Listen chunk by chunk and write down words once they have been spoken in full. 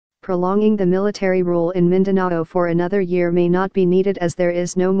prolonging the military rule in Mindanao for another year may not be needed as there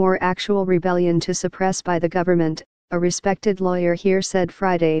is no more actual rebellion to suppress by the government, a respected lawyer here said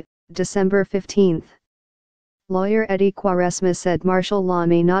Friday, December 15. Lawyer Eddie Quaresma said martial law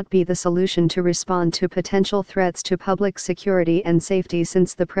may not be the solution to respond to potential threats to public security and safety,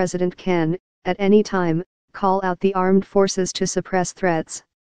 since the president can, at any time, call out the armed forces to suppress threats.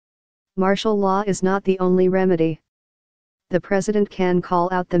 Martial law is not the only remedy. The president can call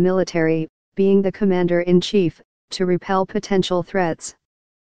out the military, being the commander-in-chief, to repel potential threats.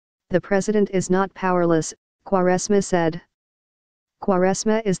 The president is not powerless, Quaresma said.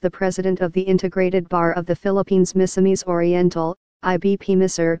 Quaresma is the president of the Integrated Bar of the Philippines Misamis Oriental, IBP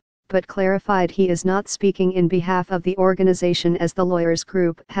MISOR, but clarified he is not speaking in behalf of the organization as the lawyers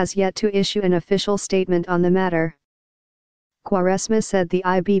group has yet to issue an official statement on the matter. Quaresma said the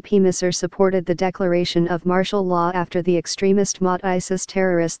IBP MISOR supported the declaration of martial law after the extremist Maut ISIS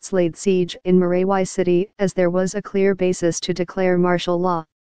terrorists laid siege in Maraywai City, as there was a clear basis to declare martial law.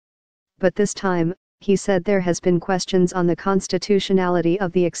 But this time, he said there has been questions on the constitutionality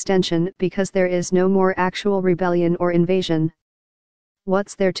of the extension because there is no more actual rebellion or invasion.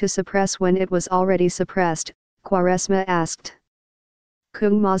 What's there to suppress when it was already suppressed? Quaresma asked.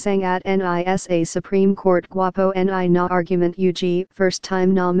 Kung mazang at NISA Supreme Court guapo ni na argument UG first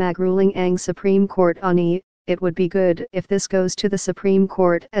time na magruling ang Supreme Court ani, it would be good if this goes to the Supreme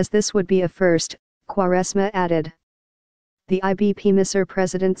Court, as this would be a first, Quaresma added. The IBP MISOR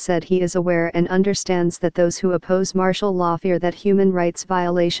president said he is aware and understands that those who oppose martial law fear that human rights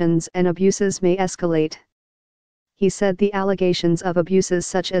violations and abuses may escalate. He said the allegations of abuses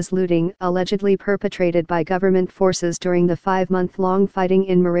such as looting allegedly perpetrated by government forces during the 5-month-long fighting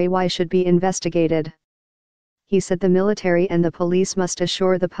in Maraywai should be investigated. He said the military and the police must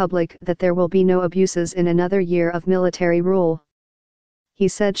assure the public that there will be no abuses in another year of military rule. He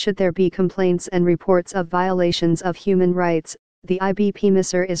said should there be complaints and reports of violations of human rights, the IBP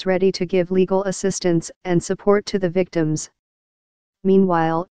MISOR is ready to give legal assistance and support to the victims.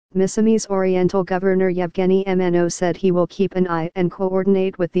 Meanwhile, Misamis Oriental Governor Yevgeny Mno said he will keep an eye and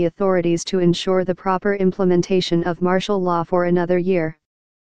coordinate with the authorities to ensure the proper implementation of martial law for another year.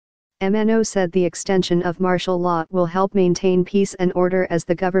 Mno said the extension of martial law will help maintain peace and order as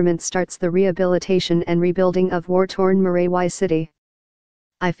the government starts the rehabilitation and rebuilding of war-torn Maraywai City.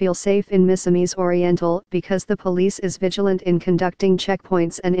 I feel safe in Misamis Oriental because the police is vigilant in conducting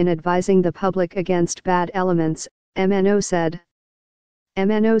checkpoints and in advising the public against bad elements, Mno said.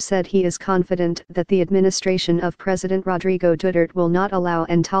 Mno said he is confident that the administration of President Rodrigo Duterte will not allow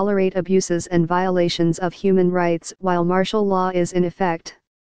and tolerate abuses and violations of human rights while martial law is in effect.